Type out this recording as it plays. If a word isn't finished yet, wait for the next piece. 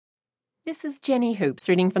This is Jenny Hoops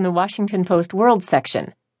reading from the Washington Post World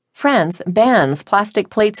section. France bans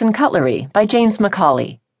plastic plates and cutlery by James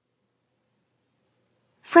McAuley.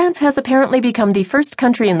 France has apparently become the first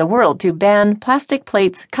country in the world to ban plastic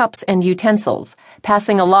plates, cups, and utensils,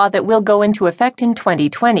 passing a law that will go into effect in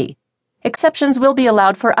 2020. Exceptions will be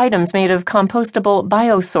allowed for items made of compostable,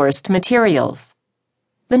 biosourced materials.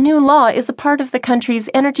 The new law is a part of the country's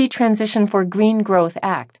Energy Transition for Green Growth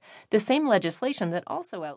Act, the same legislation that also outlawed